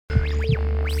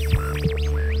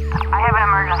have an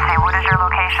emergency. What is your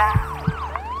location?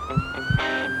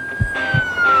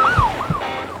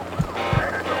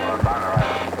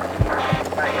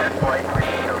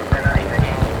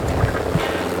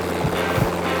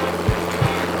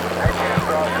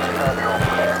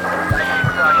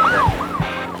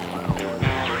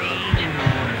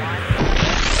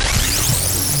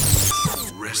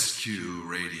 Rescue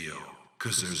Radio,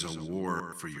 because there's a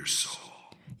war for your soul.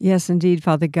 Yes, indeed,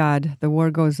 Father God, the war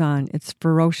goes on. It's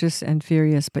ferocious and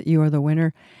furious, but you are the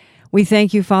winner. We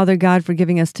thank you, Father God, for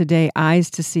giving us today eyes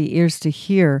to see, ears to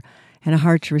hear, and a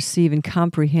heart to receive and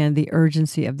comprehend the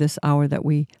urgency of this hour that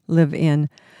we live in.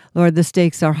 Lord, the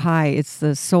stakes are high. It's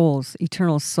the souls,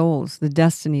 eternal souls, the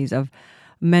destinies of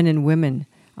men and women,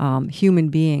 human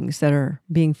beings that are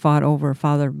being fought over,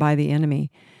 Father, by the enemy.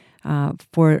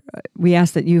 For we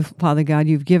ask that you, Father God,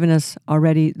 you've given us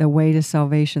already the way to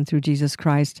salvation through Jesus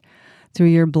Christ. Through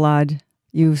your blood,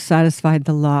 you've satisfied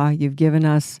the law. You've given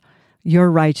us your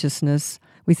righteousness.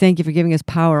 We thank you for giving us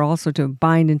power also to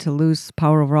bind and to loose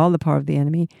power over all the power of the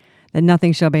enemy, that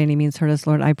nothing shall by any means hurt us,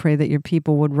 Lord. I pray that your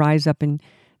people would rise up and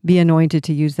be anointed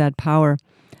to use that power.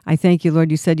 I thank you, Lord.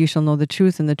 You said you shall know the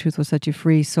truth, and the truth will set you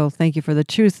free. So thank you for the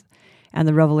truth and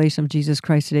the revelation of Jesus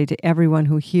Christ today to everyone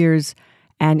who hears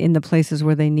and in the places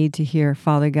where they need to hear,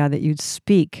 Father God, that you'd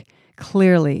speak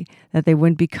clearly, that they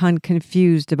wouldn't become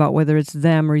confused about whether it's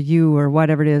them or you or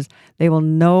whatever it is. They will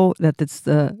know that it's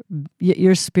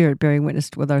your spirit bearing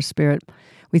witness with our spirit.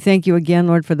 We thank you again,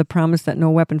 Lord, for the promise that no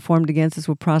weapon formed against us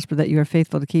will prosper, that you are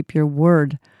faithful to keep your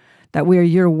word, that we are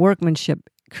your workmanship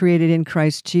created in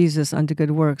Christ Jesus unto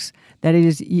good works, that it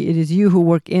is you who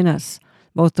work in us,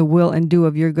 both the will and do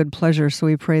of your good pleasure. So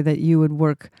we pray that you would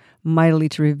work mightily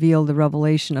to reveal the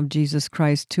revelation of Jesus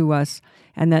Christ to us,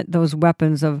 and that those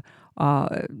weapons of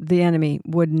the enemy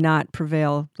would not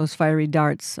prevail. Those fiery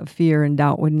darts of fear and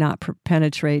doubt would not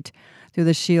penetrate through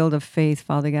the shield of faith,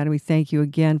 Father God. And we thank you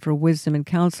again for wisdom and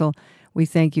counsel. We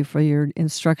thank you for your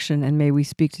instruction, and may we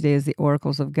speak today as the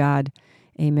oracles of God.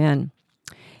 Amen.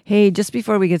 Hey, just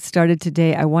before we get started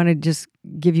today, I want to just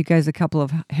give you guys a couple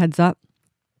of heads up.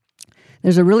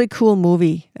 There's a really cool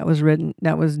movie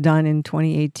that was done in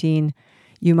 2018.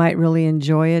 You might really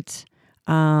enjoy it.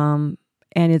 And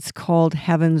it's called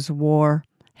Heaven's War.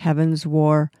 Heaven's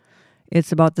War.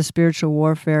 It's about the spiritual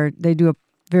warfare. They do a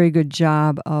very good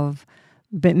job of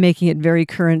making it very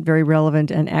current, very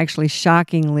relevant, and actually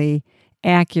shockingly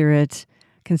accurate,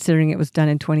 considering it was done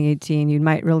in 2018. You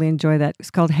might really enjoy that.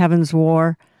 It's called Heaven's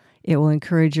War. It will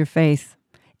encourage your faith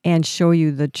and show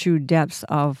you the true depths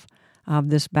of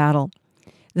this battle.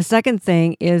 The second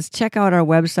thing is check out our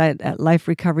website at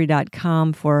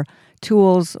liferecovery.com for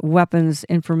tools, weapons,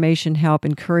 information, help,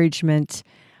 encouragement.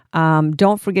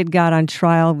 Don't forget God on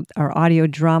Trial, our audio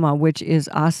drama, which is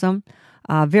awesome.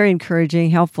 Very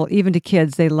encouraging, helpful, even to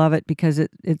kids. They love it because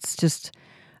it's just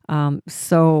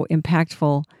so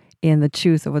impactful in the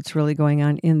truth of what's really going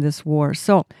on in this war.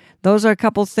 So those are a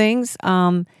couple things.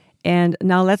 And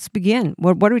now let's begin.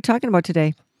 What are we talking about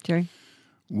today, Jerry?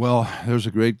 Well, there's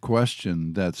a great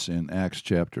question that's in Acts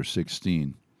chapter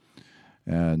 16.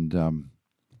 And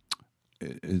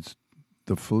it's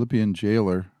the Philippian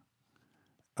jailer.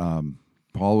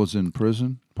 Paul was in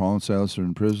prison. Paul and Silas are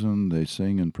in prison. They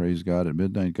sing and praise God. At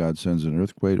midnight, God sends an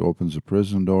earthquake, opens the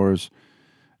prison doors,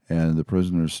 and the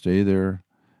prisoners stay there.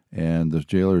 And the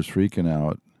jailer is freaking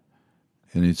out.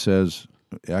 And he says,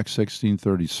 Acts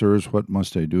 16:30, Sirs, what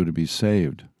must I do to be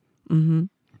saved? Mm-hmm.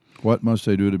 What must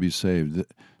I do to be saved?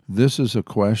 This is a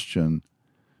question.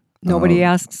 Nobody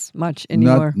asks much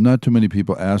anymore. Not too many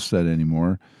people ask that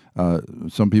anymore.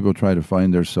 Some people try to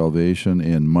find their salvation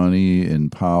in money,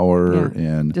 in power,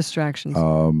 and distractions,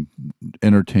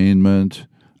 entertainment,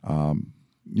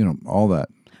 all that.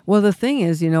 Well, the thing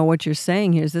is, what you're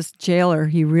saying here is this jailer,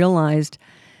 he realized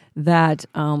that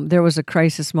there was a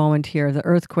crisis moment here. The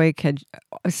earthquake had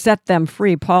set them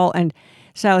free, Paul and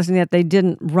Silas, and yet they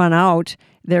didn't run out.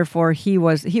 Therefore, he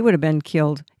would have been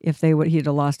killed if he'd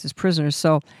have lost his prisoners.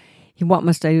 So, what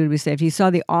must I do to be saved? He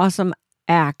saw the awesome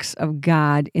acts of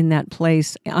God in that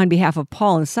place on behalf of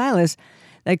Paul and Silas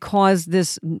that caused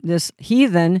this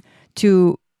heathen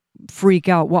to freak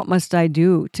out. What must I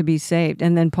do to be saved?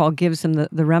 And then Paul gives him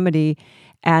the remedy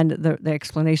and the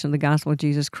explanation of the gospel of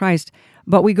Jesus Christ.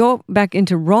 But we go back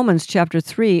into Romans chapter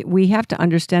 3. We have to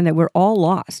understand that we're all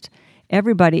lost.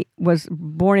 Everybody was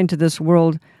born into this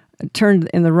world turned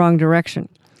in the wrong direction.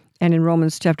 And in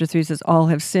Romans chapter 3 it says, all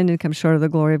have sinned and come short of the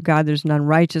glory of God. There's none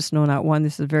righteous, no, not one.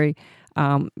 This is very,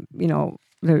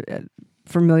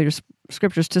 familiar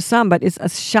scriptures to some, but it's a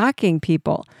shocking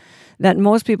people that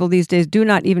most people these days do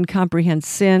not even comprehend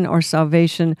sin or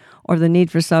salvation or the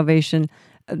need for salvation.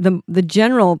 the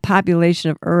general population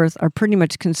of Earth are pretty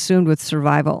much consumed with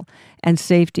survival and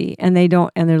safety, and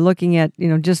they're looking at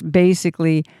just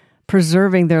basically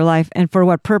preserving their life, and for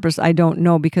what purpose I don't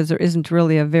know, because there isn't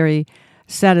really a very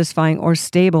satisfying or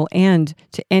stable end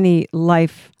to any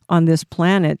life on this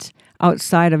planet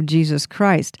outside of Jesus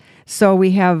Christ. So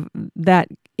we have that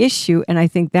issue, and I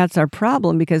think that's our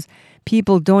problem, because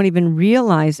people don't even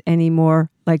realize anymore,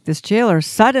 like this jailer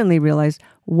suddenly realized,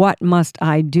 what must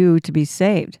I do to be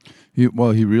saved? He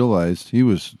realized he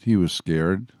was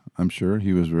scared. I'm sure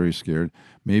he was very scared.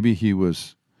 Maybe he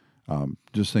was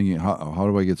just thinking, how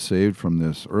do I get saved from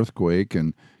this earthquake?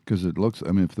 And because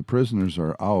if the prisoners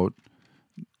are out,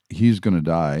 he's going to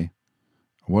die.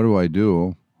 What do I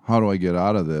do? How do I get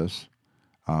out of this?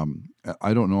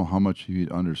 I don't know how much he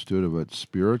understood of it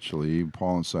spiritually.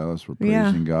 Paul and Silas were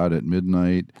praising God at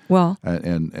midnight. Well,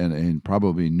 and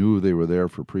probably knew they were there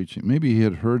for preaching. Maybe he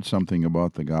had heard something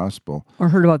about the gospel, or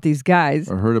heard about these guys,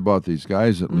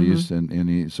 at least, and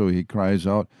he cries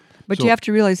out. But you have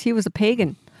to realize he was a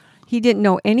pagan. He didn't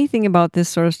know anything about this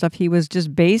sort of stuff. He was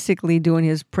just basically doing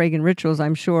his pagan rituals,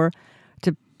 I'm sure,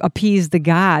 to appease the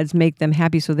gods, make them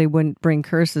happy so they wouldn't bring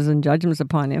curses and judgments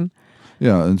upon him.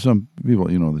 Yeah, and some people,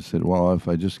 they said, well, if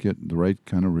I just get the right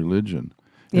kind of religion.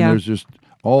 And there's just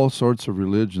all sorts of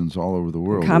religions all over the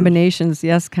world. Combinations,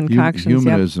 concoctions.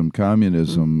 Humanism,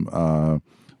 communism,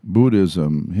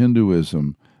 Buddhism,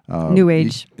 Hinduism. New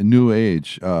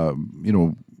Age.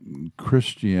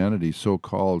 Christianity,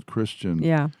 so-called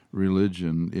Christian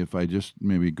religion, if I just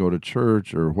maybe go to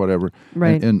church or whatever.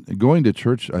 Right. And going to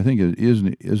church, I think it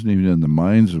isn't even in the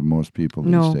minds of most people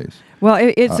these days. Well,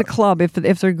 it's a club. If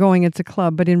they're going, it's a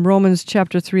club. But in Romans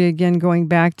chapter 3, again, going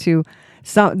back to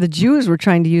the Jews were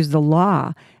trying to use the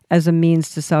law as a means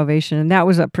to salvation. And that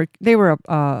was they were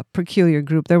a peculiar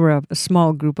group. They were a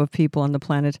small group of people on the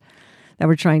planet that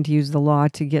were trying to use the law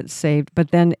to get saved.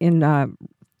 But then in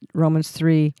Romans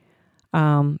 3,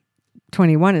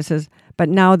 21, it says, "But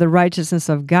now the righteousness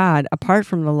of God, apart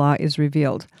from the law, is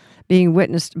revealed, being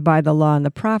witnessed by the law and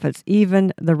the prophets,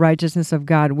 even the righteousness of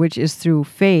God, which is through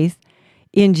faith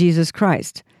in Jesus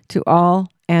Christ, to all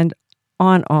and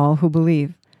on all who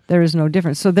believe. There is no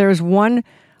difference." So there is one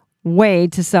way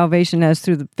to salvation, as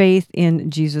through the faith in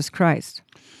Jesus Christ.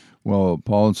 Well,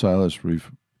 Paul and Silas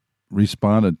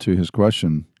responded to his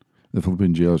question, the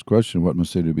Philippian jailer's question, what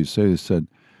must I do to be saved? They said,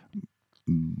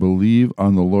 believe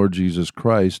on the Lord Jesus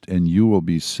Christ, and you will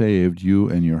be saved, you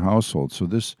and your household. So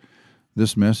this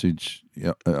message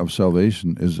of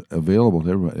salvation is available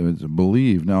to everybody. It's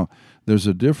believe. Now, there's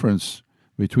a difference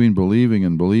between believing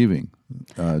and believing.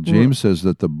 James says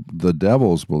that the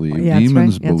devils believe,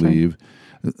 demons believe.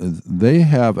 They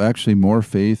have actually more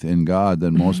faith in God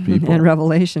than most people. And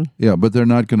revelation. Yeah, but they're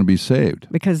not going to be saved.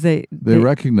 Because they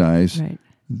recognize... Right.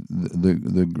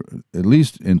 The at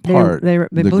least in part they the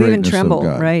believe and greatness tremble, of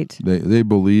God. right? They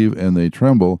believe and they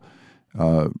tremble.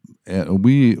 And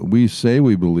we say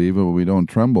we believe, but we don't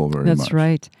tremble very much. That's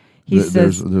right. He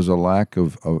says there's a lack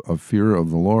of fear of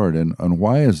the Lord, and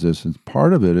why is this? And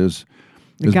part of it is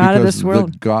the God of this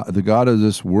world. The God of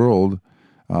this world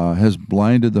has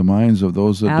blinded the minds of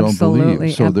those that don't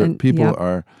believe. So people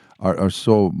are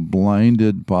so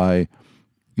blinded by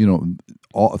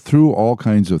through all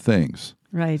kinds of things.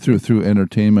 Right. Through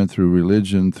entertainment, through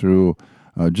religion, through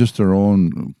just their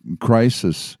own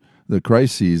the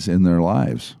crises in their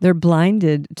lives. They're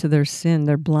blinded to their sin.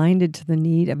 They're blinded to the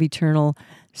need of eternal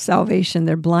salvation.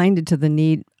 They're blinded to the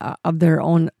need of their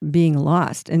own being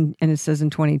lost. And it says in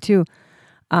 22,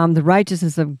 the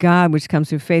righteousness of God, which comes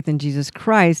through faith in Jesus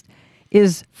Christ,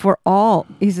 is for all.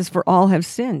 He says, for all have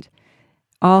sinned.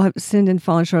 All have sinned and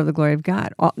fallen short of the glory of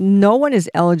God. No one is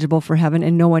eligible for heaven,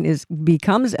 and no one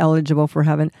becomes eligible for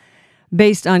heaven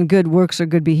based on good works or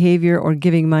good behavior or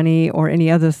giving money or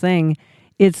any other thing.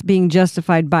 It's being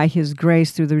justified by His grace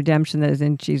through the redemption that is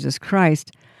in Jesus Christ.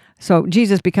 So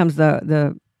Jesus becomes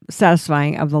the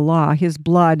satisfying of the law. His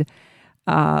blood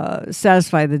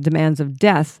satisfies the demands of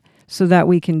death so that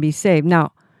we can be saved.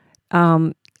 Now,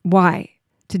 why?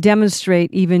 To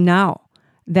demonstrate even now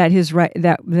that his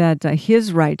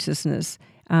righteousness is,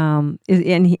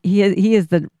 and he is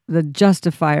the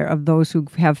justifier of those who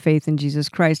have faith in Jesus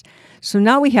Christ. So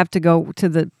now we have to go to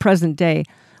the present day,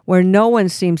 where no one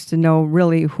seems to know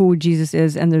really who Jesus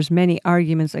is, and there's many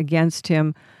arguments against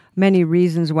him, many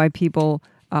reasons why people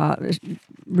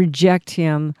reject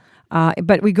him.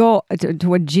 But we go to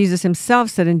what Jesus himself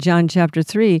said in John chapter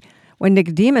 3, when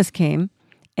Nicodemus came,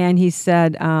 and he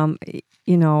said,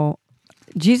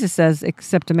 Jesus says,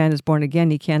 except a man is born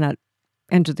again, he cannot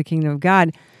enter the kingdom of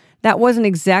God. that wasn't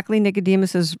exactly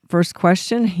Nicodemus's first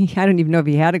question. I don't even know if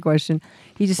he had a question.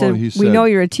 He just Well, said, he we said- know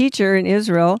you're a teacher in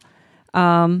Israel.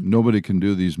 Nobody can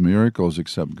do these miracles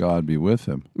except God be with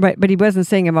him. Right, but he wasn't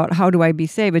saying about how do I be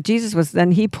saved. But Jesus was,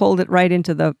 then he pulled it right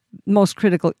into the most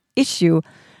critical issue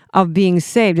of being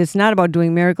saved. It's not about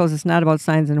doing miracles. It's not about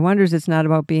signs and wonders. It's not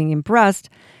about being impressed.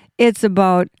 It's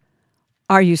about,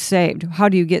 are you saved? How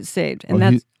do you get saved? And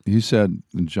Well, that's, he said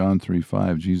in John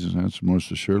 3:5, Jesus answered,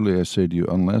 most assuredly I say to you,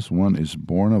 unless one is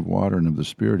born of water and of the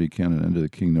Spirit, he cannot enter the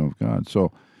kingdom of God.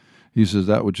 So he says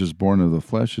that which is born of the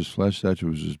flesh is flesh, that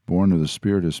which is born of the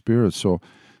Spirit is spirit. So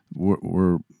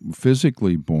we're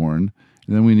physically born,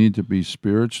 and then we need to be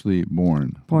spiritually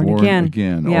born. Born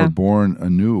again. Yeah. Or born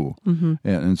anew.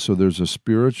 And so there's a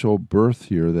spiritual birth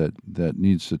here that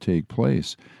needs to take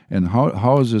place. And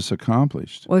how is this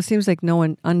accomplished? well, it seems like no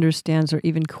one understands or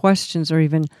even questions or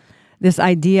even this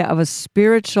idea of a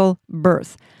spiritual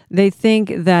birth. They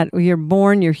think that you're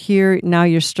born, you're here, now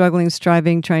you're struggling,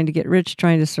 striving, trying to get rich,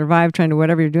 trying to survive, trying to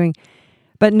whatever you're doing.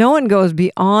 But no one goes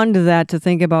beyond that to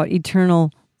think about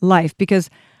eternal life, because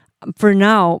for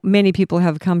now, many people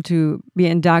have come to be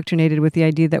indoctrinated with the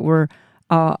idea that we're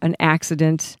an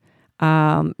accident,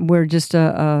 we're just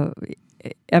a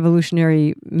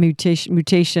evolutionary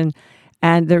mutation,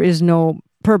 and there is no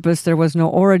purpose, there was no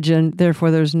origin,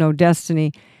 therefore there's no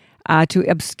destiny, to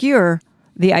obscure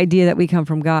the idea that we come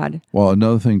from God. Well,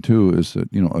 another thing, too, is that,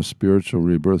 a spiritual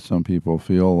rebirth, some people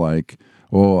feel like,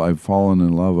 oh, I've fallen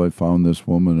in love, I found this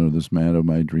woman or this man of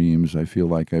my dreams, I feel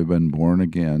like I've been born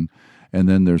again. And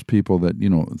then there's people that,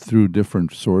 through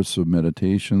different sorts of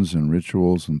meditations and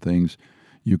rituals and things,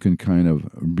 you can kind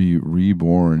of be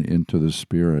reborn into the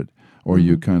Spirit. Or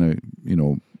you kind of,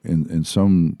 in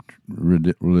some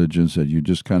religions that you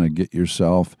just kind of get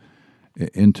yourself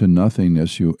into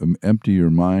nothingness, you empty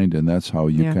your mind, and that's how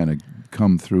you kind of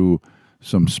come through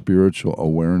some spiritual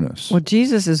awareness. Well,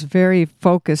 Jesus is very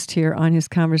focused here on his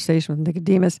conversation with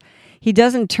Nicodemus. He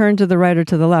doesn't turn to the right or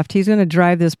to the left. He's going to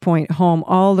drive this point home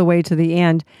all the way to the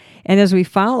end. And as we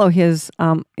follow his,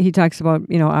 he talks about,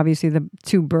 obviously the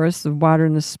two births, the water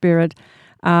and the Spirit.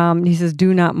 He says,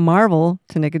 do not marvel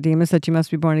to Nicodemus that you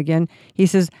must be born again. He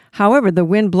says, however, the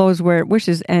wind blows where it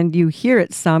wishes, and you hear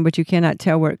its sound, but you cannot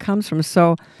tell where it comes from.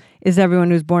 So is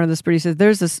everyone who's born of the Spirit. He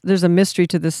says, there's a mystery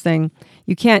to this thing.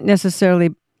 You can't necessarily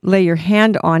lay your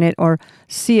hand on it or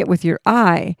see it with your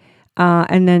eye.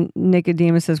 And then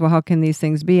Nicodemus says, well, how can these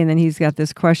things be? And then he's got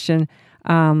this question.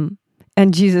 And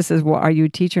Jesus says, well, are you a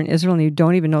teacher in Israel and you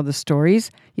don't even know the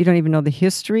stories? You don't even know the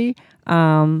history?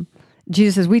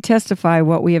 Jesus says, we testify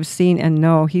what we have seen and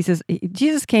know. He says,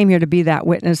 Jesus came here to be that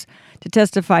witness, to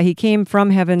testify. He came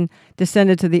from heaven,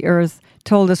 descended to the earth,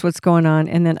 told us what's going on,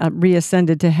 and then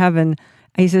reascended to heaven.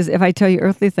 He says, if I tell you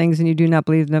earthly things and you do not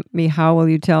believe me, how will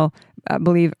you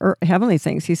believe heavenly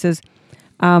things? He says,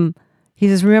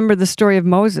 remember the story of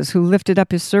Moses, who lifted up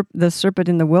the serpent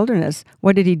in the wilderness.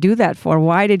 What did he do that for?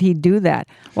 Why did he do that?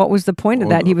 What was the point of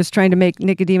that? He was trying to make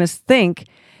Nicodemus think,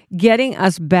 getting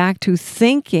us back to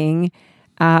thinking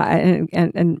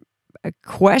and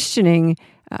questioning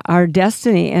our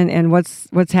destiny and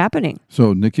what's happening.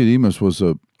 So Nicodemus was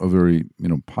a very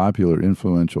popular,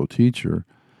 influential teacher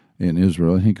in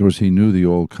Israel. Of course, he knew the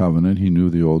Old Covenant. He knew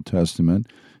the Old Testament.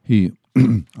 He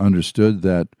understood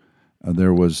that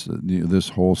there was this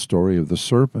whole story of the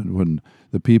serpent. When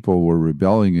the people were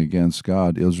rebelling against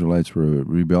God, Israelites were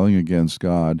rebelling against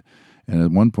God. And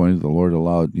at one point, the Lord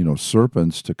allowed,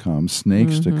 serpents to come,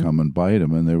 snakes to come and bite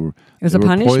them, and they were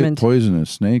punishment. Poisonous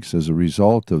snakes as a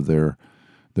result of their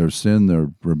sin, their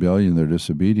rebellion, their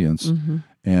disobedience.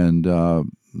 And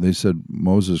they said,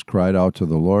 Moses cried out to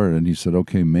the Lord, and he said,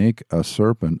 okay, make a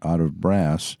serpent out of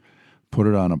brass, put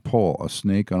it on a pole, a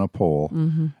snake on a pole,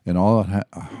 and all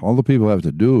the people have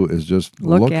to do is just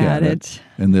look at it,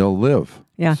 and they'll live.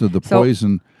 Yeah. So the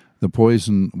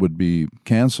poison would be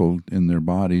canceled in their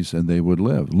bodies, and they would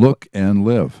live. Look and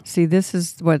live. See, this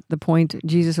is what the point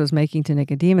Jesus was making to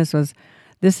Nicodemus was,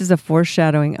 this is a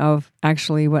foreshadowing of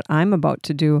actually what I'm about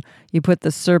to do. You put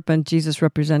the serpent, Jesus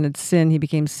represented sin, he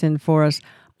became sin for us,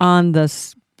 on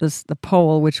the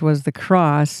pole, which was the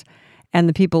cross, and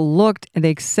the people looked, and they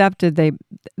accepted,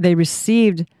 they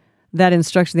received that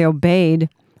instruction, they obeyed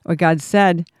what God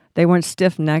said. They weren't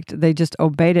stiff-necked. They just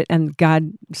obeyed it, and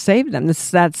God saved them.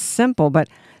 That's simple. But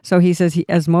so he says,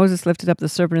 as Moses lifted up the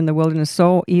serpent in the wilderness,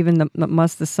 so even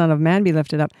must the Son of Man be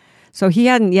lifted up. So he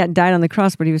hadn't yet died on the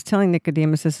cross, but he was telling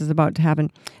Nicodemus this is about to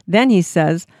happen. Then he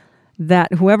says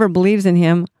that whoever believes in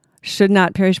him should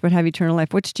not perish but have eternal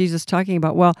life. What's Jesus talking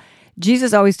about? Well,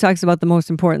 Jesus always talks about the most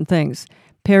important things.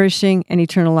 perishing and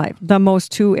eternal life. The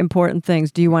most two important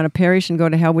things. Do you want to perish and go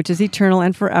to hell, which is eternal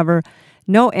and forever,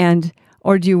 no end,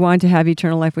 or do you want to have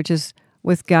eternal life, which is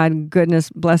with God,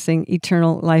 goodness, blessing,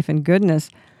 eternal life and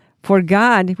goodness? For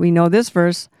God, we know this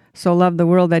verse, so loved the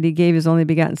world that he gave his only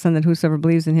begotten Son, that whosoever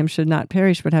believes in him should not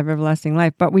perish but have everlasting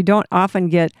life. But we don't often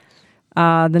get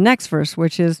the next verse,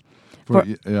 which is...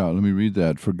 Let me read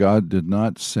that. For God did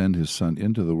not send his Son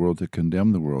into the world to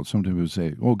condemn the world. Sometimes people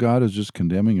say, oh, God is just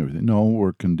condemning everything. No,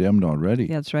 we're condemned already.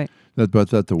 Yeah, that's right.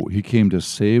 He came to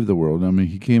save the world. I mean,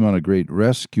 he came on a great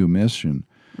rescue mission.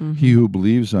 Mm-hmm. He who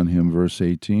believes on him, verse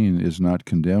 18, is not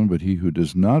condemned, but he who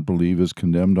does not believe is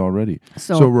condemned already.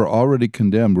 So we're already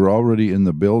condemned. We're already in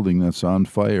the building that's on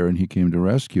fire, and he came to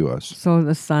rescue us. So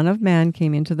the Son of Man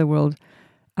came into the world.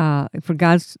 For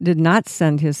God did not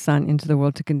send his Son into the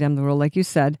world to condemn the world. Like you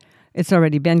said, it's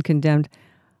already been condemned.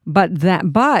 But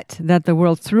that the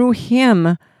world through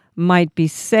him might be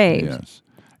saved. Yes.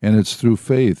 And it's through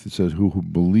faith. It says, who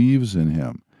believes in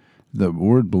him. The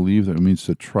word believe there means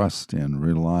to trust in,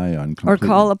 rely on. Completely. Or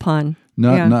call upon.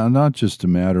 Not just a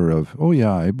matter of, oh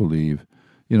yeah, I believe.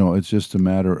 It's just a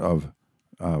matter of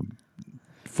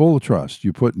full trust.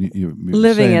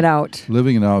 Living it out.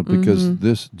 Living it out because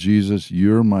this, Jesus,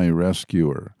 you're my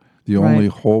rescuer. The only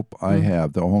hope I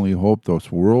have, the only hope this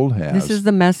world has. This is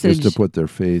the message. Is to put their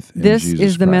faith in Jesus Christ. This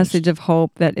is the message of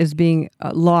hope that is being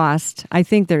lost. I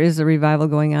think there is a revival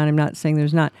going on. I'm not saying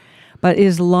there's not. But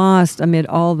is lost amid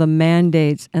all the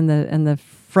mandates and the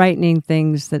frightening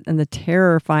things and the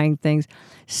terrifying things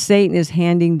Satan is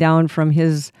handing down from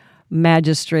his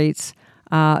magistrates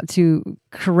to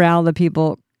corral the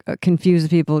people, confuse the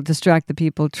people, distract the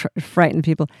people, frighten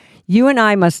people. You and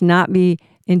I must not be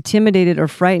intimidated or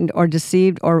frightened or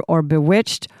deceived or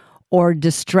bewitched or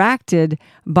distracted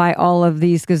by all of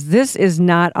these, because this is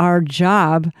not our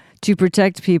job to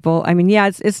protect people. I mean,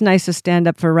 yeah, it's nice to stand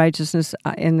up for righteousness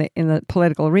in the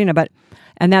political arena,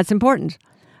 and that's important.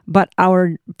 But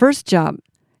our first job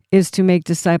is to make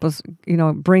disciples.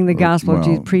 Bring the gospel of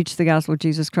Jesus, preach the gospel of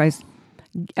Jesus Christ,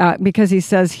 because he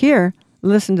says here.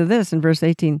 Listen to this in verse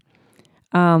 18.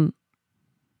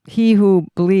 He who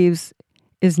believes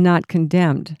is not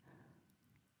condemned.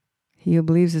 He who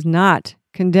believes is not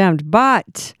condemned,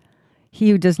 but he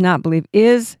who does not believe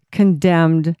is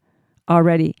condemned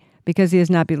already, because he has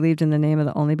not believed in the name of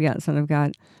the only begotten Son of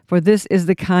God. For this is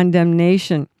the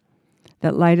condemnation,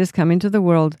 that light has come into the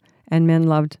world, and men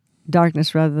loved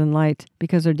darkness rather than light,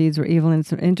 because their deeds were evil. And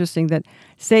it's interesting that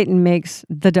Satan makes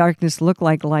the darkness look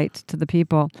like light to the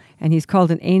people, and he's called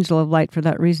an angel of light for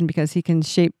that reason, because he can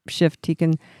shape shift, he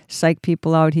can psych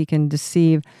people out, he can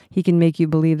deceive, he can make you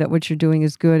believe that what you're doing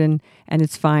is good and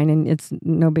it's fine and it's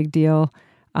no big deal.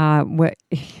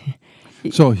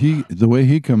 So the way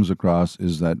he comes across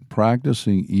is that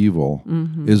practicing evil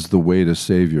is the way to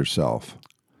save yourself.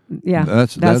 Yeah,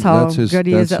 that's how good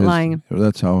he is at lying.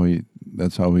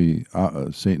 That's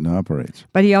how Satan operates.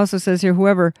 But he also says here,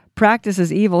 whoever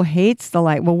practices evil hates the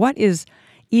light. Well, what is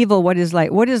evil? What is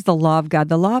light? What is the law of God?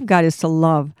 The law of God is to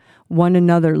love one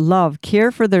another,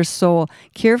 care for their soul,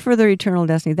 care for their eternal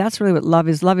destiny. That's really what love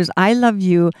is. Love is I love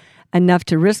you enough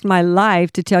to risk my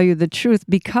life to tell you the truth,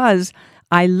 because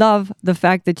I love the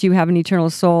fact that you have an eternal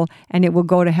soul and it will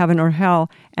go to heaven or hell,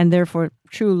 and therefore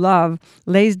true love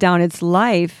lays down its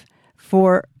life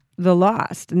for the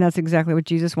lost. And that's exactly what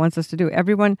Jesus wants us to do.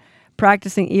 Everyone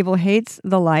practicing evil hates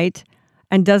the light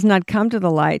and does not come to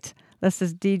the light, lest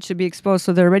his deeds should be exposed.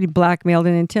 So they're already blackmailed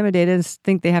and intimidated and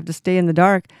think they have to stay in the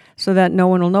dark so that no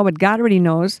one will know. But God already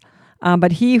knows.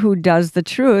 But he who does the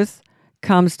truth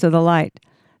comes to the light,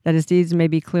 that his deeds may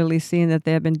be clearly seen, that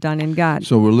they have been done in God.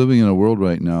 So we're living in a world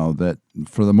right now that,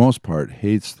 for the most part,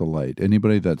 hates the light.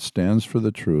 Anybody that stands for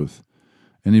the truth,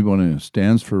 anyone who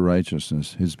stands for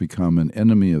righteousness, has become an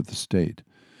enemy of the state.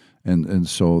 And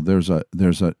so there's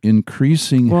a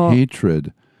increasing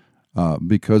hatred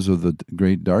because of the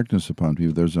great darkness upon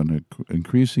people. There's an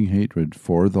increasing hatred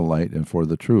for the light and for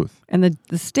the truth. And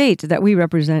the state that we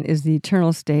represent is the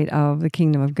eternal state of the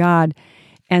kingdom of God.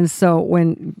 And so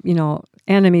when,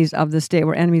 enemies of the state,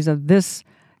 we're enemies of this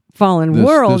fallen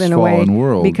world in a way,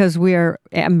 because we are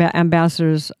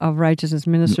ambassadors of righteousness,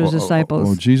 ministers,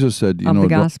 disciples. Jesus said, of the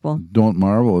gospel. Don't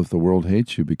marvel if the world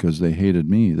hates you, because they hated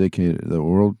me. The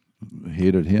world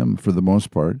hated him for the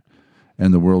most part,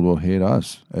 and the world will hate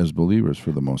us as believers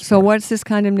for the most part. So what's this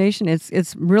condemnation?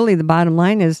 It's really, the bottom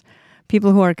line is,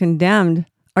 people who are condemned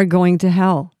are going to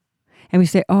hell. And we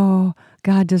say, oh,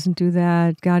 God doesn't do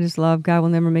that. God is love. God will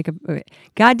never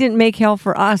God didn't make hell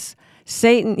for us.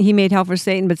 Satan, he made hell for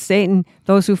Satan, but Satan,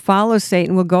 those who follow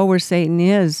Satan will go where Satan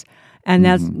is. And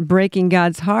that's breaking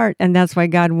God's heart. And that's why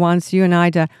God wants you and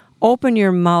I to open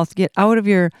your mouth, get out of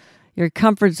your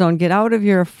comfort zone, get out of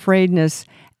your afraidness,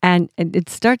 and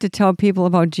start to tell people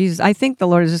about Jesus. I think the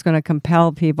Lord is just going to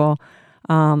compel people,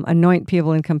 anoint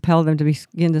people and compel them to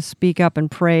begin to speak up and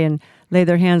pray and lay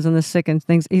their hands on the sick and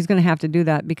things. He's going to have to do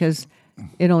that because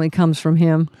it only comes from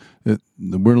Him.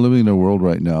 We're living in a world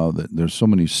right now that there's so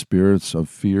many spirits of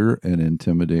fear and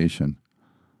intimidation.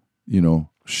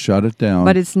 Shut it down.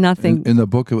 But it's nothing. In the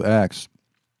book of Acts,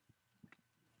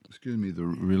 the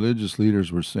religious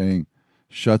leaders were saying,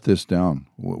 shut this down.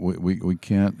 We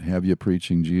can't have you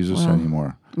preaching Jesus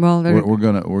anymore. Well,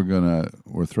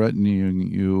 we're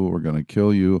threatening you. We're gonna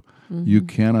kill you. Mm-hmm. You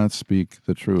cannot speak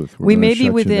the truth. We may be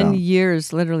within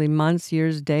years, literally months,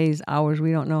 years, days, hours.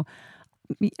 We don't know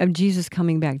of Jesus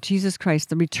coming back. Jesus Christ,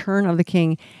 the return of the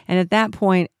King. And at that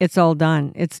point, it's all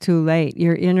done. It's too late.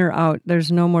 You're in or out.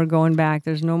 There's no more going back.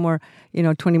 There's no more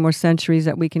 20 more centuries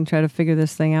that we can try to figure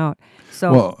this thing out.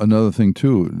 So, well, another thing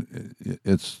too,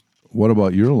 it's. What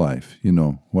about your life?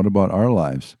 What about our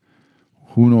lives?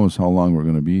 Who knows how long we're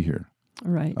going to be here?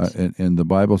 Right. And the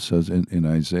Bible says in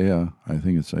Isaiah, I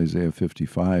think it's Isaiah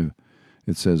 55,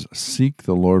 it says, seek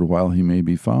the Lord while He may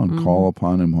be found. Mm-hmm. Call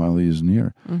upon Him while He is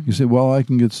near. Mm-hmm. You say, well, I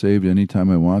can get saved anytime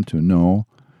I want to. No,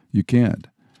 you can't.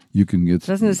 You can get...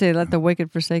 Doesn't it say, let the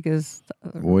wicked forsake his...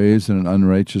 ways and an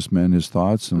unrighteous man his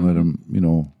thoughts and let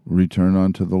him, return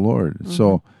unto the Lord. Mm-hmm.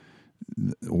 So...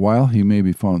 while He may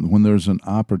be found, when there's an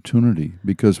opportunity,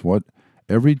 because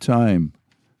every time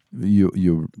the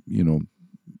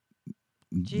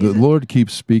Lord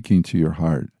keeps speaking to your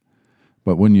heart,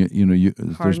 but when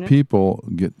there's people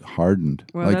get hardened,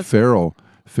 like Pharaoh.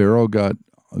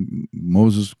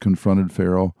 Moses confronted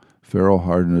Pharaoh. Pharaoh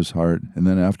hardened his heart, and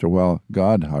then after a while,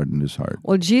 God hardened his heart.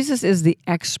 Well, Jesus is the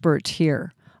expert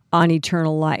here on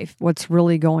eternal life, what's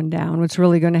really going down, what's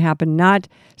really going to happen. Not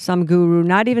some guru,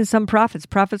 not even some prophets.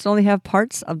 Prophets only have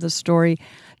parts of the story.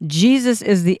 Jesus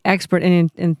is the expert.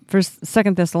 And in 2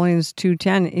 Thessalonians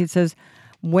 2:10, it says,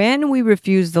 when we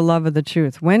refuse the love of the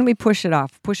truth, when we push it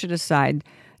off, push it aside,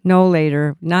 no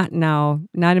later, not now,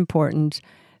 not important.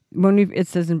 It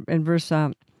says in verse,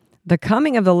 the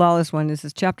coming of the lawless one, this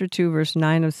is chapter 2, verse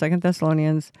 9 of 2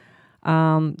 Thessalonians,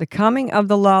 the coming of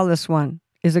the lawless one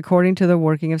is according to the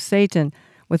working of Satan,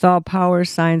 with all powers,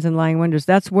 signs, and lying wonders.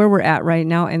 That's where we're at right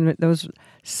now, and those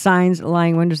signs,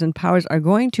 lying wonders, and powers are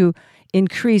going to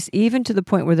increase even to the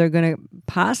point where they're going to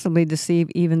possibly deceive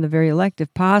even the very elect,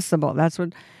 if possible. That's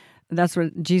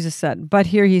what Jesus said. But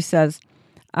here He says,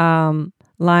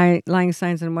 lying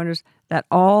signs and wonders,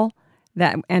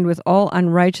 and with all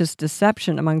unrighteous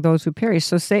deception among those who perish.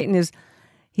 So Satan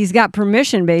he's got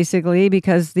permission, basically,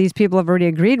 because these people have already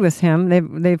agreed with him.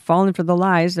 They've fallen for the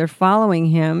lies. They're following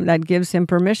him. That gives him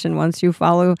permission. Once you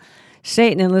follow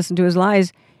Satan and listen to his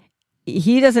lies,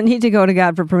 he doesn't need to go to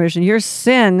God for permission. Your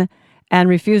sin and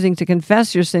refusing to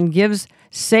confess your sin gives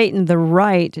Satan the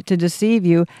right to deceive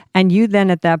you, and you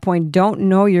then at that point don't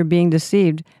know you're being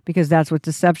deceived, because that's what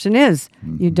deception is.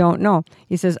 Mm-hmm. You don't know.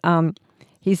 He says,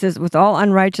 with all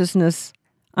unrighteous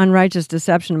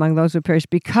deception among those who perish.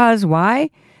 Because why?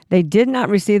 They did not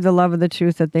receive the love of the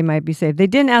truth that they might be saved. They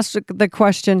didn't ask the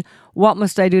question, what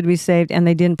must I do to be saved? And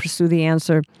they didn't pursue the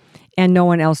answer, and no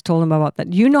one else told them about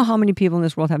that. You know how many people in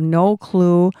this world have no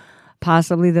clue,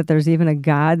 possibly, that there's even a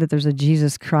God, that there's a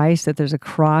Jesus Christ, that there's a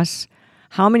cross?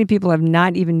 How many people have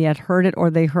not even yet heard it, or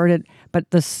they heard it, but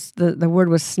the word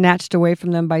was snatched away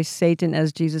from them by Satan,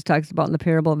 as Jesus talks about in the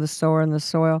parable of the sower and the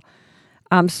soil?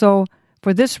 So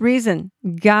for this reason,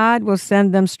 God will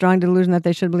send them strong delusion that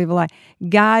they should believe a lie.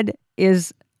 God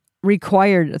is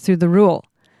required through the rule.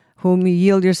 Whom you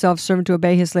yield yourself servant to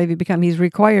obey, his slave you become. He's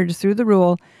required through the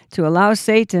rule to allow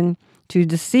Satan to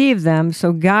deceive them.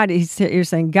 So you're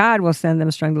saying God will send them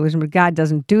a strong delusion, but God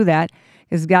doesn't do that,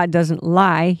 because God doesn't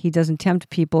lie. He doesn't tempt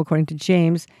people, according to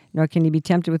James, nor can he be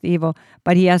tempted with evil.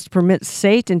 But he has to permit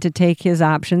Satan to take his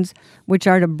options, which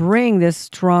are to bring this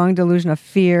strong delusion of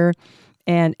fear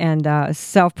and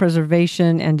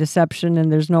self-preservation and deception,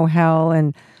 and there's no hell,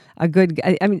 and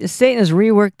Satan has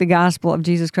reworked the gospel of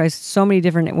Jesus Christ so many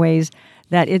different ways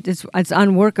that it's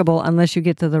unworkable unless you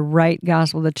get to the right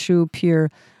gospel, the true, pure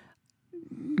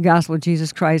gospel of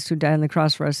Jesus Christ, who died on the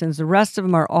cross for our sins. The rest of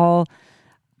them are all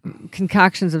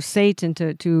concoctions of Satan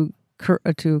to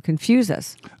confuse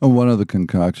us. And one of the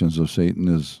concoctions of Satan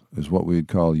is what we'd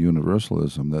call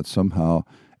universalism, that somehow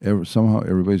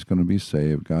everybody's going to be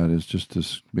saved. God is just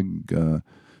this big,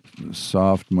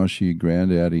 soft, mushy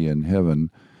granddaddy in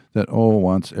heaven that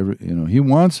he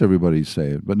wants everybody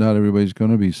saved, but not everybody's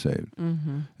going to be saved.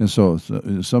 Mm-hmm. And so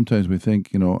sometimes we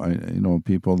think,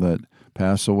 people that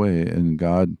pass away and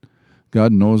God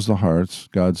God knows the hearts.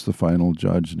 God's the final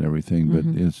judge and everything. But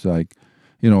it's like,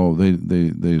 they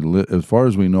as far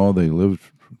as we know, they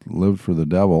lived for the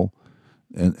devil,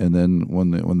 and then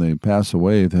when they pass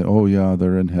away,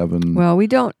 they're in heaven. Well,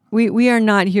 we are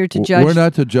not here to judge. We're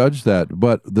not to judge that.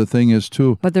 But the thing is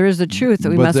too. But there is the truth that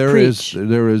we but must preach.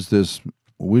 There is this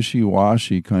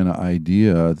wishy-washy kind of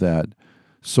idea that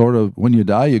sort of when you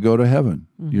die, you go to heaven.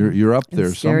 You're up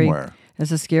there somewhere.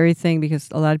 It's a scary thing because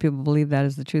a lot of people believe that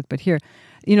is the truth. But here,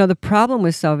 the problem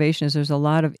with salvation is there's a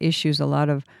lot of issues, a lot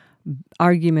of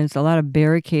arguments, a lot of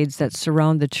barricades that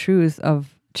surround the truth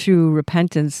of true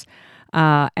repentance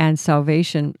and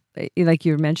salvation. Like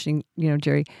you were mentioning,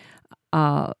 Jerry,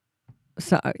 like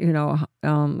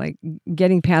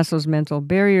getting past those mental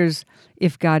barriers.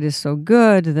 If God is so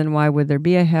good, then why would there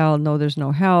be a hell? No, there's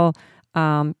no hell.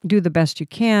 Do the best you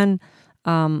can.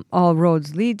 All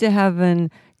roads lead to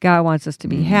heaven. God wants us to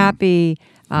be happy.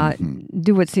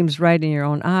 Do what seems right in your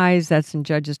own eyes. That's in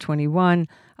Judges 21.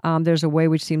 There's a way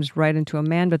which seems right unto a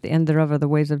man, but the end thereof are the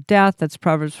ways of death. That's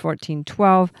Proverbs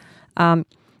 14:12.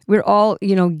 We're all,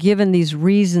 given these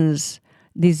reasons,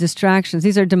 these distractions.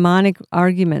 These are demonic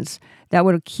arguments that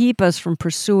would keep us from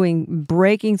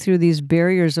breaking through these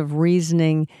barriers of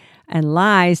reasoning and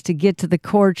lies to get to the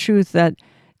core truth that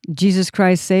Jesus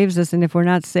Christ saves us, and if we're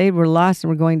not saved, we're lost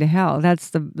and we're going to hell. That's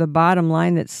the bottom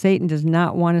line that Satan does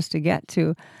not want us to get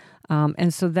to.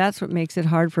 And so that's what makes it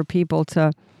hard for people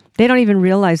they don't even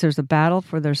realize there's a battle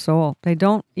for their soul. They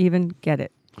don't even get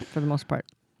it for the most part.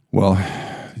 Well,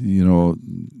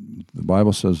 the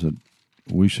Bible says that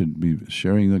we should be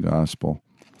sharing the gospel.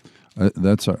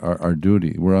 That's our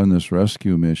duty. We're on this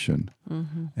rescue mission.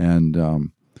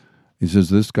 And he says,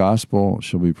 this gospel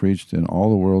shall be preached in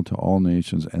all the world to all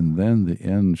nations, and then the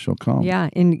end shall come. Yeah,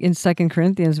 in 2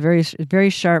 Corinthians, very, very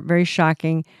sharp, very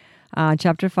shocking,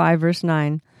 chapter 5, verse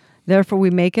 9. Therefore we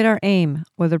make it our aim,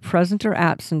 whether present or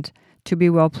absent, to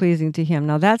be well-pleasing to him.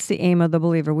 Now that's the aim of the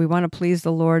believer. We want to please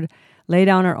the Lord, lay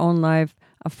down our own life,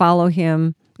 follow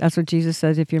him. That's what Jesus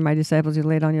says, if you're my disciples, you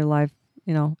lay down your life,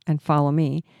 and follow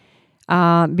me.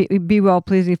 Be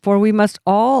well-pleasing, for we must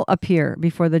all appear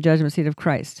before the judgment seat of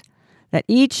Christ, that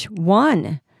each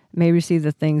one may receive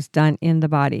the things done in the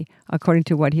body according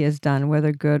to what he has done,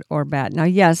 whether good or bad. Now,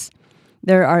 yes,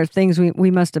 there are things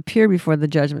we must appear before the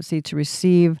judgment seat to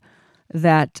receive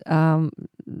that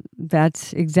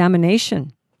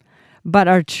examination. But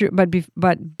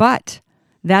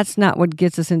that's not what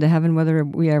gets us into heaven, whether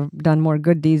we have done more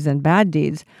good deeds than bad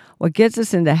deeds. What gets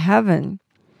us into heaven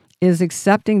is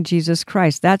accepting Jesus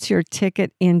Christ. That's your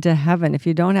ticket into heaven. If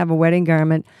you don't have a wedding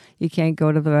garment, you can't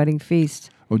go to the wedding feast.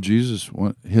 Well, Jesus,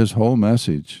 his whole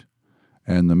message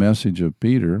and the message of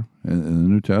Peter in the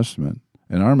New Testament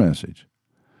and our message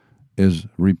is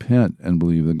repent and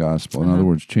believe the gospel. In other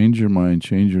words, change your mind,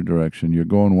 change your direction. You're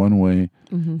going one way.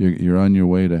 You're on your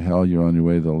way to hell. You're on your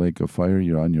way to the lake of fire.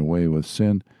 You're on your way with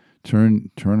sin. Turn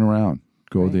around.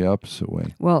 Go the opposite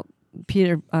way. Well,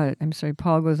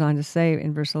 Paul goes on to say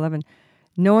in verse 11,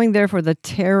 knowing therefore the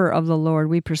terror of the Lord,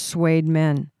 we persuade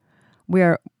men.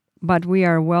 But we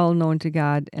are well known to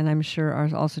God, and I'm sure are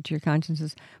also to your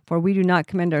consciences, for we do not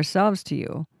commend ourselves to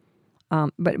you.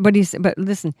 But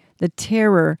listen, the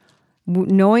terror,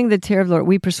 knowing the terror of the Lord,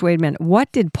 we persuade men. What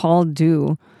did Paul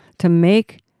do to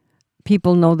make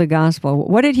people know the gospel?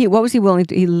 What was he willing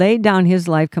to? He laid down his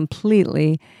life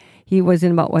completely. He was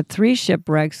in about 3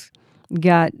 shipwrecks.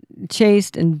 Got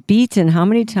chased and beaten how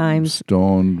many times?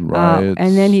 Stoned, riots.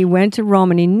 And then he went to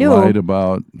Rome, and he knew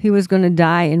he was going to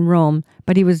die in Rome,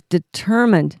 but he was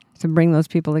determined to bring those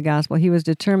people the gospel. He was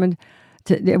determined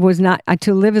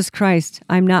to live as Christ.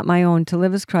 I'm not my own. To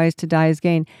live as Christ, to die as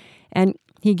gain. And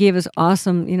he gave us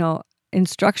awesome,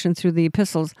 instruction through the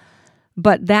epistles.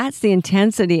 But that's the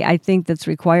intensity, I think, that's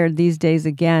required these days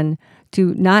again,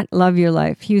 to not love your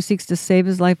life. He who seeks to save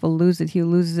his life will lose it. He who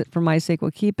loses it for my sake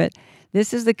will keep it.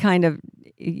 This is the kind of,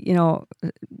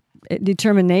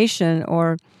 determination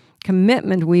or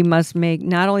commitment we must make,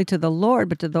 not only to the Lord,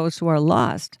 but to those who are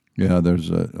lost. Yeah, there's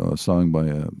a song by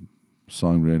a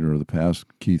songwriter of the past,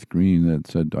 Keith Green, that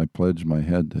said, I pledge my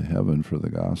head to heaven for the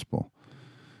gospel.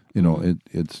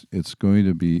 It's going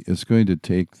to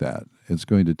take that. It's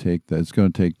going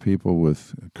to take people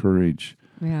with courage.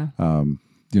 Yeah.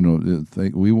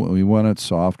 We want it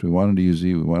soft, we want it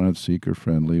easy, we want it seeker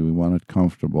friendly, we want it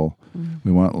comfortable.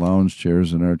 We want lounge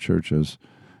chairs in our churches,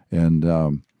 and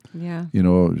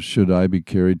should I be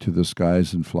carried to the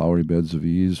skies in flowery beds of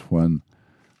ease when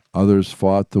others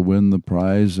fought to win the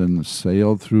prize and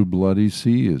sailed through bloody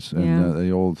seas? And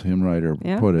the old hymn writer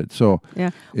put it. So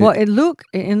well, in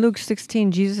Luke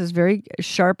 16, Jesus is very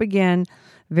sharp again,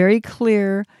 very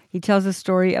clear. He tells the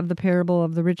story of the parable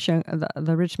of the rich man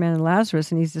and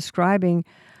Lazarus, and he's describing,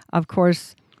 of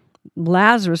course,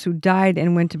 Lazarus, who died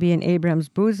and went to be in Abraham's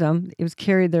bosom. He was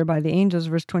carried there by the angels,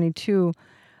 verse 22,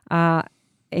 and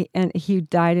he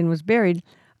died and was buried.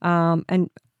 That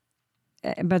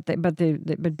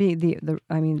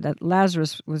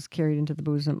Lazarus was carried into the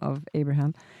bosom of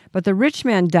Abraham. But the rich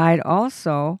man died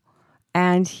also,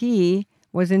 and he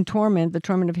was in torment, the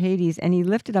torment of Hades, and he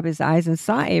lifted up his eyes and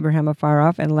saw Abraham afar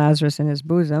off and Lazarus in his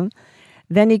bosom.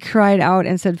 Then he cried out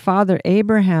and said, Father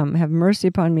Abraham, have mercy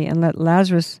upon me, and let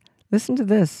Lazarus, listen to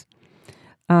this,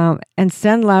 and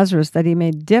send Lazarus that he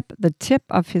may dip the tip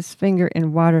of his finger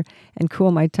in water and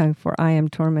cool my tongue, for I am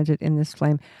tormented in this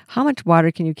flame. How much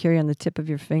water can you carry on the tip of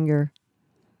your finger?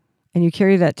 And you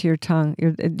carry that to your tongue.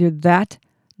 You're that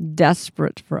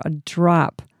desperate for a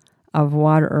drop of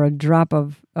water or a drop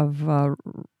of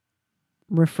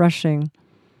refreshing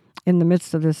in the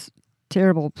midst of this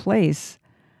terrible place.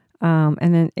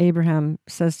 And then Abraham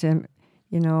says to him,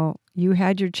 you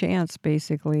had your chance,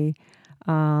 basically.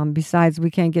 Besides,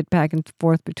 we can't get back and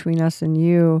forth between us and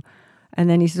you. And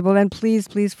then he says, well, then please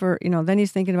then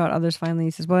he's thinking about others finally.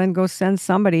 He says, well, then go send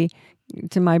somebody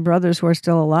to my brothers who are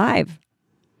still alive,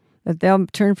 that they'll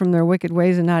turn from their wicked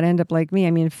ways and not end up like me.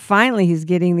 I mean, finally he's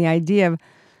getting the idea of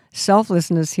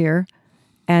selflessness here.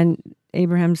 And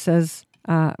Abraham says,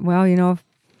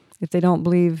 if they don't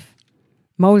believe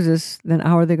Moses, then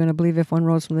how are they going to believe if one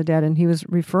rose from the dead? And he was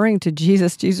referring to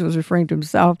Jesus. Jesus was referring to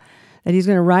himself, that he's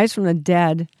going to rise from the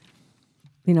dead,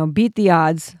 beat the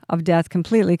odds of death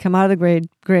completely, come out of the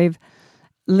grave,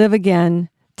 live again,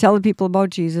 tell the people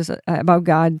about Jesus, about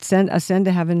God, ascend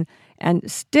to heaven, and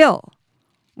still,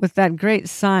 with that great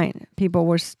sign, people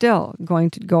were still going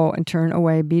to go and turn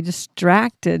away, be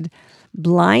distracted,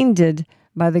 blinded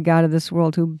by the God of this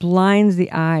world, who blinds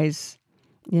the eyes,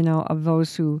 of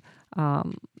those who,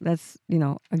 that's 2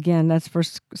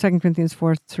 Corinthians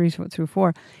 4, 3 through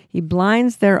 4. He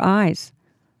blinds their eyes.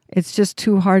 It's just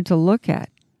too hard to look at.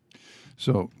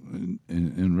 So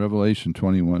in Revelation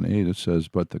 21:8, it says,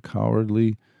 but the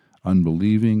cowardly,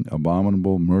 unbelieving,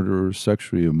 abominable, murderers,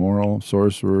 sexually immoral,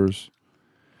 sorcerers,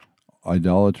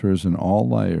 idolaters, and all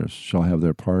liars shall have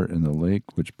their part in the lake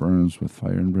which burns with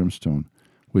fire and brimstone,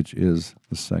 which is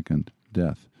the second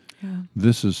death. Yeah.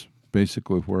 This is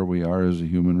basically where we are as a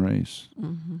human race.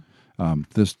 Mm-hmm.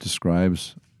 This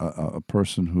describes a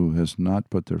person who has not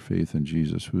put their faith in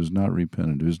Jesus, who has not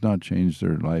repented, who has not changed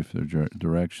their life, their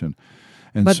direction.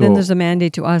 And but then there's a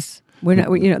mandate to us.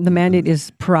 The mandate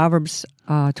is Proverbs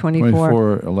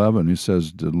 24:11. He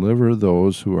says, deliver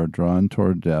those who are drawn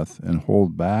toward death and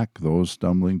hold back those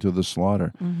stumbling to the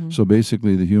slaughter. Mm-hmm. So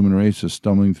basically the human race is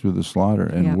stumbling through the slaughter,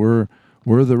 and we're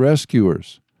the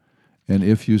rescuers. And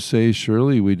if you say,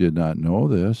 surely we did not know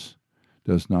this,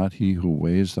 does not he who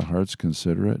weighs the hearts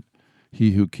consider it?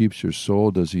 He who keeps your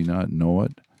soul, does he not know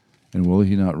it? And will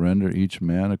he not render each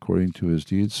man according to his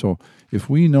deeds? So if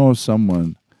we know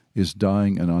someone is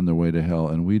dying and on their way to hell,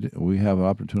 and we have an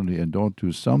opportunity and don't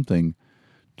do something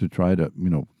to try to,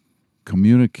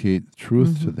 communicate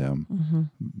truth to them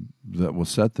that will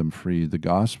set them free, the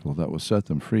gospel that will set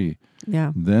them free,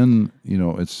 then,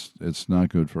 it's not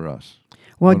good for us.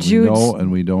 Well, when we know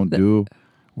and we don't do,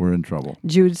 we're in trouble.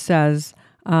 Jude says,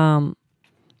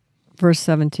 verse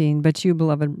 17, but you,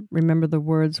 beloved, remember the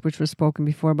words which were spoken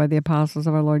before by the apostles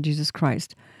of our Lord Jesus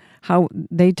Christ, how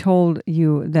they told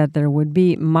you that there would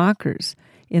be mockers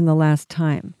in the last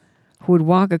time who would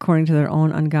walk according to their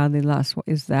own ungodly lusts. Well,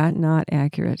 is that not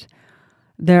accurate?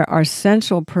 There are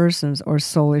sensual persons or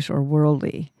soulish or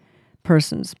worldly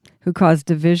persons who cause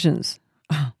divisions.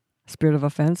 Spirit of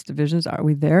offense, divisions, are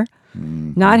we there?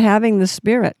 Mm-hmm. Not having the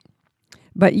Spirit.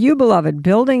 But you, beloved,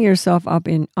 building yourself up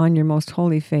on your most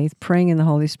holy faith, praying in the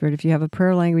Holy Spirit. If you have a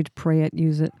prayer language, pray it,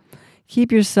 use it.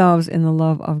 Keep yourselves in the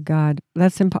love of God.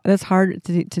 That's hard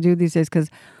to do these days, because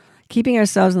keeping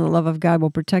ourselves in the love of God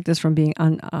will protect us from being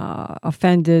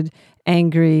offended,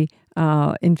 angry,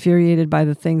 infuriated by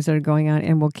the things that are going on,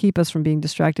 and will keep us from being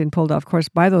distracted and pulled off course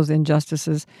by those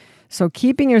injustices. So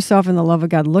keeping yourself in the love of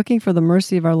God, looking for the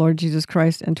mercy of our Lord Jesus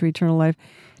Christ and to eternal life.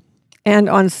 And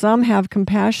on some have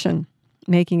compassion,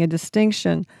 making a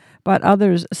distinction, but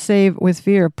others save with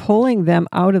fear, pulling them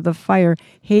out of the fire,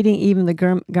 hating even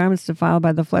the garments defiled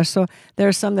by the flesh. So there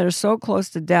are some that are so close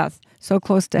to death, so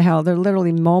close to hell. They're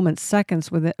literally moments, seconds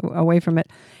away from it.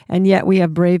 And yet we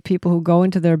have brave people who go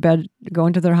into their bed, go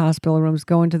into their hospital rooms,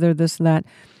 go into their this and that,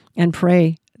 and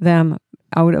pray them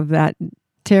out of that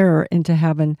terror into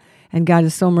heaven. And God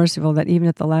is so merciful that even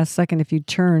at the last second, if you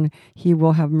turn, he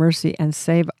will have mercy and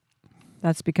save.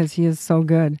 That's because he is so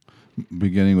good.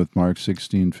 beginning with Mark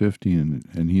 16:15,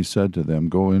 and he said to them,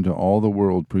 "Go into all the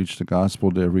world, preach the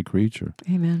gospel to every creature.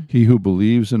 Amen. He who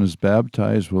believes and is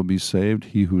baptized will be saved.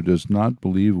 He who does not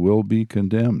believe will be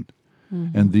condemned.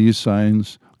 And these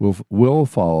signs will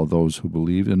follow those who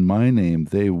believe. In my name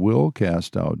they will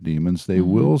cast out demons. They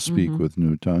will speak with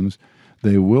new tongues.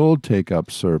 They will take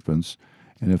up serpents.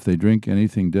 And if they drink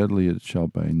anything deadly, it shall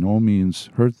by no means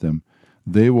hurt them.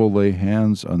 They will lay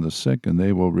hands on the sick, and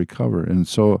they will recover." And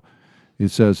so it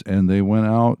says, and they went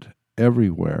out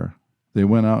everywhere. They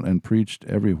went out and preached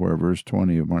everywhere, verse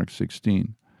 20 of Mark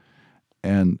 16.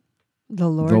 And The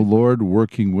Lord. the Lord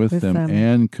working with them them.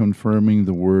 and confirming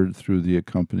the word through the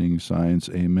accompanying signs.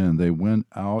 Amen. They went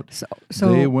out.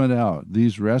 So They went out.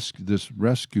 This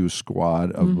rescue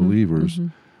squad of believers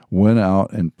went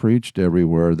out and preached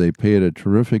everywhere. They paid a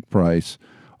terrific price.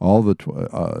 All the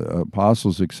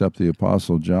apostles except the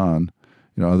Apostle John,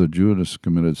 other Judas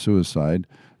committed suicide.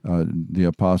 The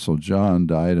Apostle John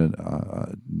died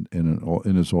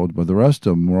in his old, but the rest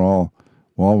of them were all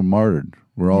martyred.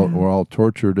 We're all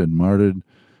tortured and martyred,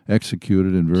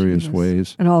 executed in various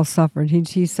ways. And all suffered.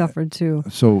 He suffered too.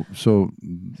 So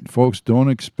folks, don't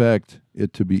expect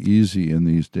it to be easy in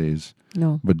these days.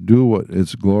 No. But do what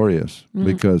it's glorious,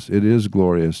 because it is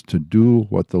glorious to do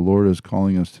what the Lord is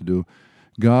calling us to do.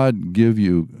 God give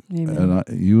you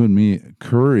you and me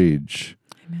courage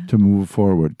to move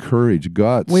forward, courage,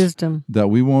 guts, Wisdom. that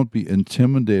we won't be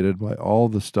intimidated by all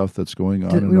the stuff that's going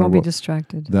on in We our won't be world.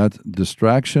 distracted. That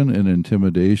distraction and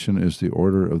intimidation is the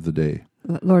order of the day.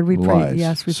 Lord, we pray. Lies.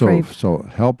 Yes, we pray. So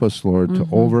help us, Lord, to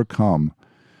overcome,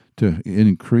 to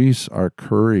increase our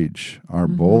courage, our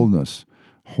boldness,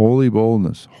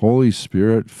 Holy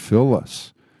Spirit, fill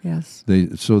us. Yes.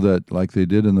 So that, like they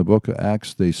did in the book of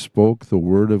Acts, they spoke the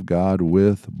word of God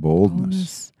with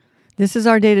boldness. This is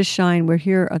our day to shine. We're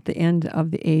here at the end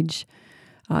of the age.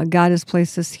 God has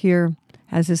placed us here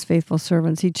as his faithful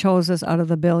servants. He chose us out of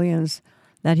the billions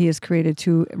that he has created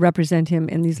to represent him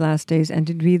in these last days and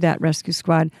to be that rescue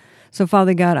squad. So,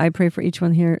 Father God, I pray for each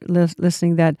one here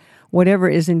listening that whatever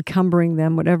is encumbering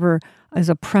them, whatever is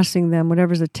oppressing them,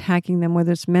 whatever is attacking them,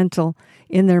 whether it's mental,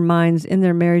 in their minds, in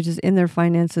their marriages, in their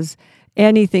finances,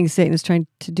 anything Satan is trying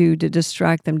to do to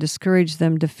distract them, discourage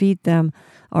them, defeat them,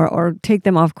 or take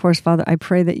them off course, Father, I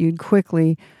pray that you'd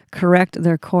quickly correct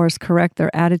their course, correct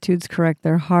their attitudes, correct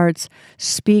their hearts,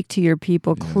 speak to your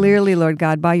people clearly, Lord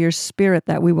God, by your Spirit,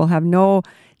 that we will have no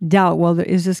doubt, well,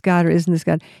 is this God or isn't this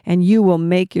God? And you will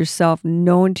make yourself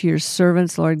known to your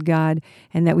servants, Lord God,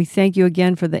 and that we thank you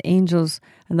again for the angels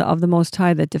of the Most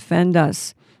High that defend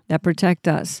us, that protect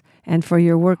us, and for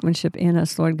your workmanship in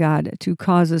us, Lord God, to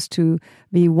cause us to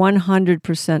be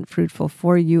 100% fruitful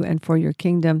for you and for your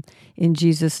kingdom. In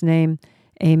Jesus' name,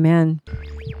 amen. I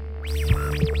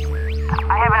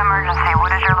have an emergency.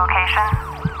 What is your location?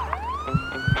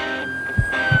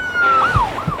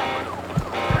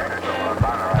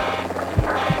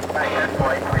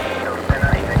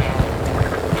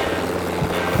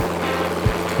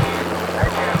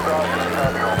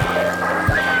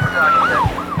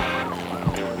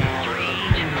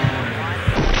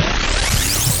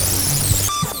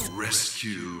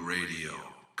 Rescue Radio,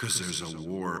 because there's a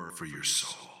war for your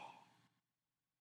soul.